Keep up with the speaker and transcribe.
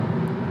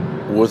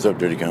What's up,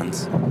 Dirty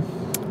Guns?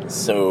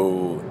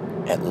 So,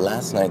 at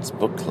last night's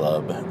book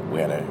club, we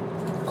had a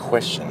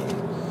question.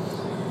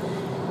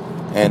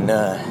 And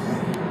the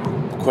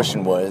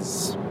question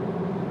was,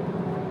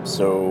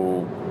 so,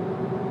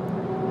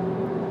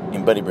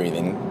 in buddy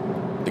breathing,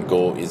 the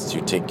goal is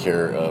to take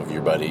care of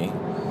your buddy,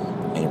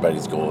 and your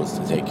buddy's goal is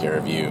to take care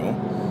of you.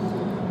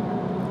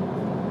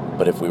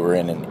 But if we were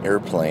in an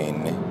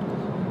airplane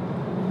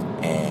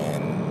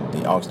and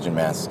the oxygen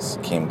masks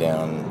came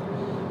down,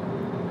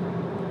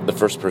 the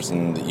first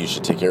person that you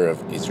should take care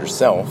of is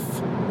yourself,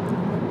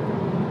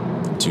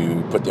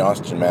 to put the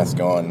oxygen mask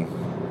on,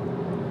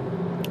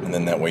 and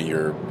then that way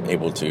you're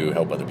able to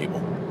help other people.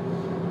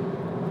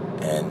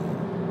 And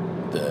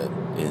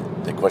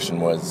the question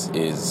was,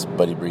 is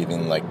buddy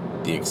breathing like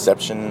the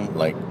exception?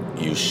 Like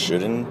you should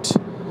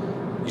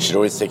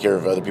always take care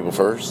of other people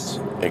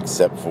first,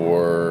 except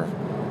for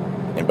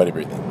in buddy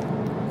breathing.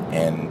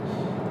 And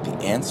the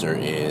answer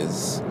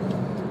is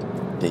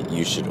that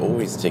you should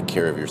always take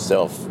care of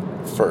yourself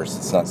first.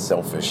 It's not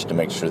selfish to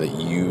make sure that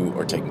you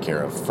are taken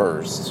care of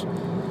first.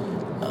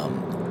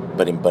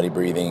 But in buddy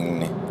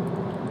breathing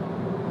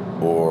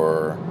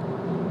or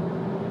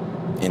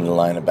in the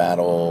line of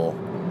battle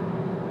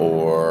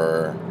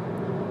or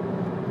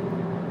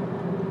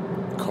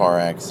car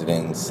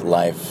accidents,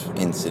 life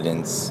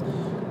incidents,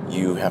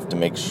 you have to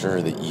make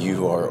sure that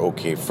you are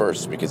okay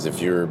first, because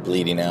if you're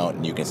bleeding out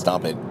and you can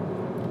stop it,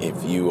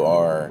 if you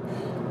are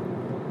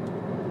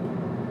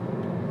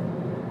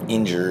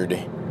injured,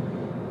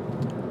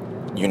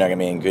 you're not going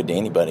to be any good to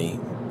anybody.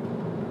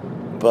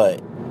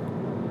 But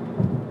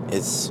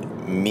it's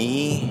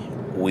me,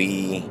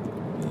 we,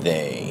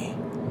 they.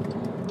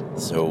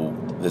 So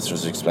this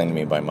was explained to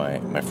me by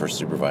my first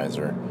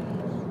supervisor.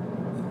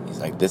 He's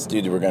like, this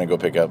dude we're going to go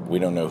pick up, we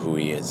don't know who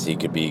he is. He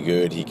could be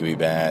good, he could be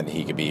bad,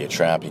 he could be a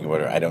trap, he could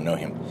whatever. I don't know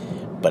him.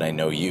 But I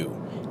know you.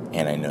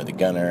 And I know the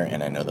gunner,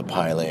 and I know the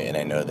pilot, and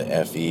I know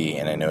the FE,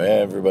 and I know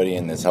everybody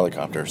in this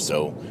helicopter.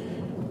 So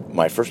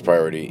my first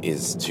priority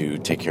is to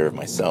take care of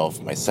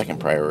myself. My second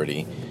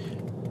priority,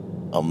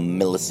 a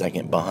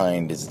millisecond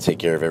behind, is to take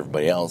care of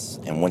everybody else.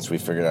 And once we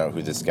figured out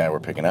who this guy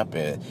we're picking up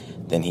is,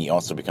 then he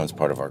also becomes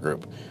part of our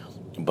group.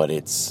 But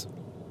it's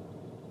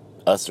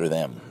us or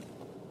them.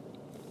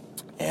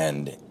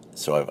 And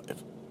so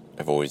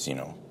I've always,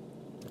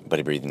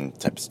 buddy breathing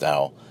type of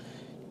style,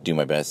 do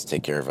my best,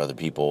 take care of other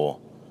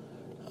people.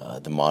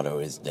 The motto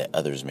is that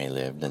others may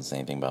live. Doesn't say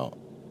anything about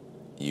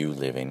you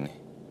living.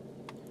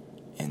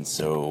 And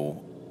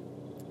so,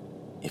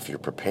 if you're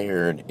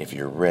prepared, if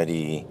you're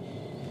ready,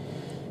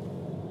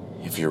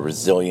 if you're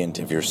resilient,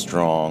 if you're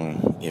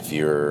strong, if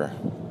you're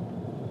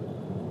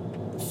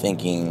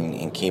thinking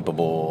and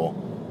capable,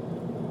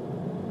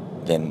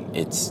 then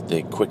it's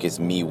the quickest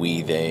me,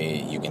 we,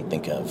 they you can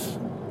think of.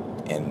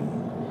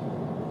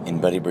 And in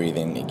buddy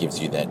breathing, it gives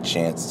you that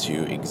chance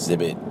to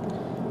exhibit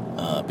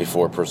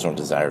before personal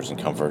desires and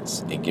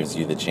comforts. It gives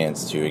you the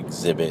chance to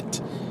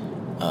exhibit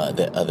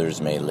that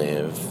others may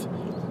live.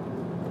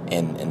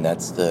 And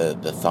that's the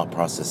thought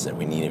process that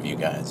we need of you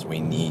guys. We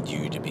need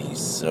you to be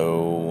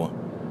so,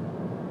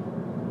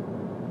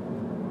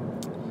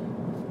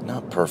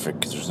 not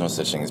perfect, because there's no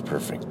such thing as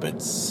perfect,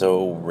 but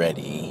so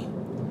ready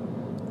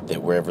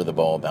that wherever the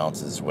ball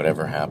bounces,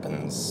 whatever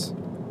happens,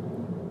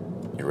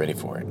 you're ready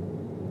for it.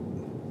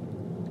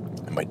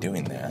 And by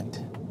doing that,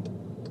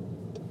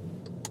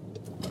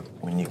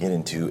 when you get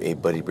into a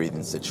buddy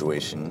breathing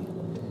situation,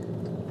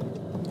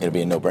 it'll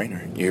be a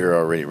no-brainer. You're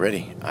already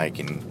ready. I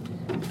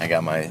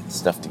got my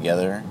stuff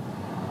together.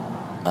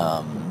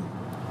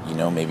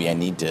 Maybe I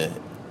need to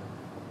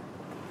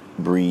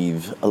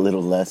breathe a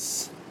little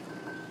less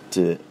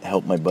to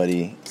help my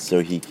buddy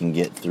so he can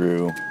get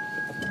through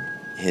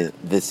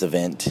this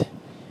event.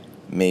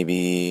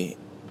 Maybe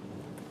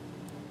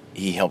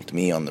he helped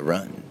me on the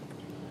run.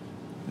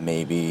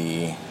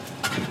 Maybe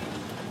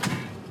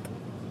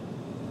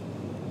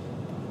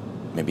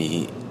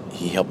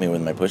he helped me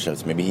with my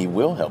push-ups. Maybe he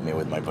will help me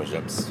with my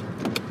push-ups.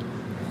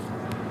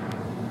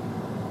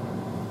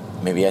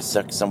 Maybe I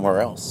suck somewhere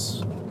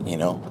else,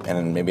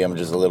 and maybe I'm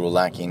just a little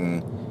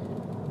lacking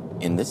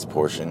in this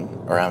portion,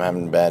 or I'm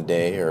having a bad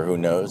day, or who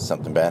knows,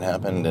 something bad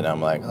happened, and I'm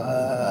like,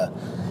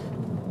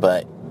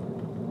 but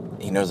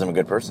he knows I'm a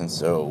good person,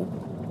 so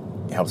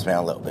it helps me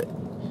out a little bit.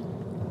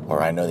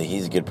 Or I know that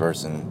he's a good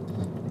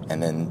person,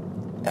 and then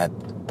at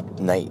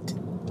night,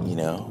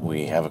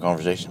 we have a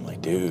conversation. I'm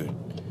like, dude,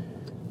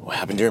 what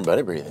happened during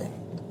buddy breathing?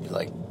 You're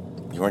like,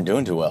 you weren't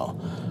doing too well.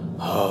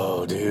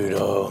 Oh, dude,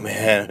 oh,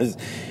 man,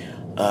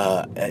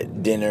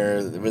 at dinner,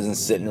 it wasn't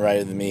sitting right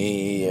with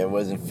me, I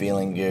wasn't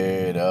feeling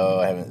good,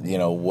 I haven't,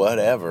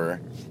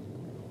 whatever.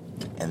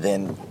 And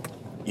then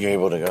you're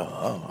able to go,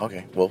 oh,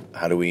 okay, well,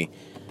 how do we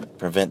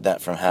prevent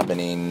that from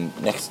happening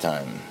next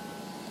time?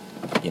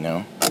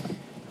 You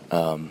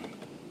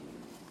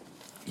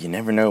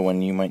never know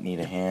when you might need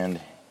a hand.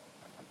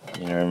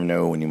 You never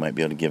know when you might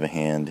be able to give a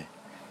hand.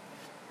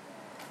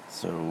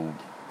 So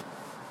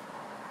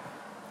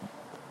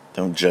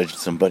don't judge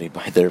somebody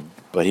by their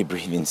buddy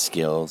breathing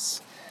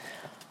skills.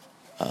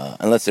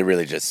 Unless they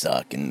really just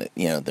suck and,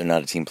 they're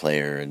not a team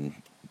player, and,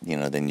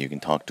 then you can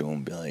talk to them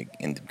and be like,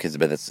 and because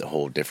that's a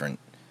whole different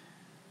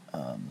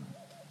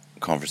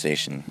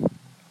conversation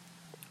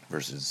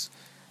versus,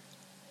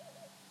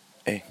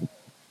 hey,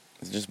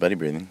 it's just buddy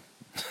breathing.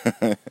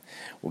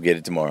 We'll get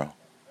it tomorrow,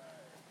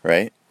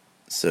 right?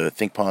 So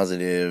think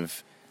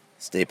positive,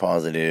 stay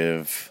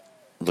positive,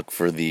 look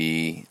for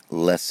the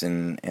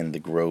lesson and the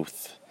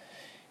growth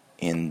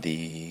in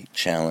the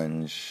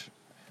challenge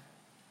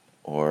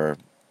or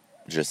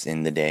just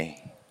in the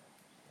day.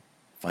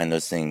 Find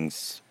those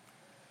things,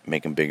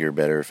 make them bigger,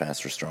 better,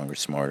 faster, stronger,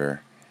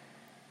 smarter,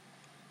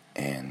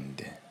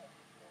 and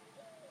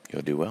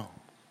you'll do well.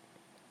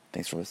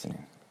 Thanks for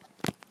listening.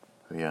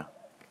 Yeah.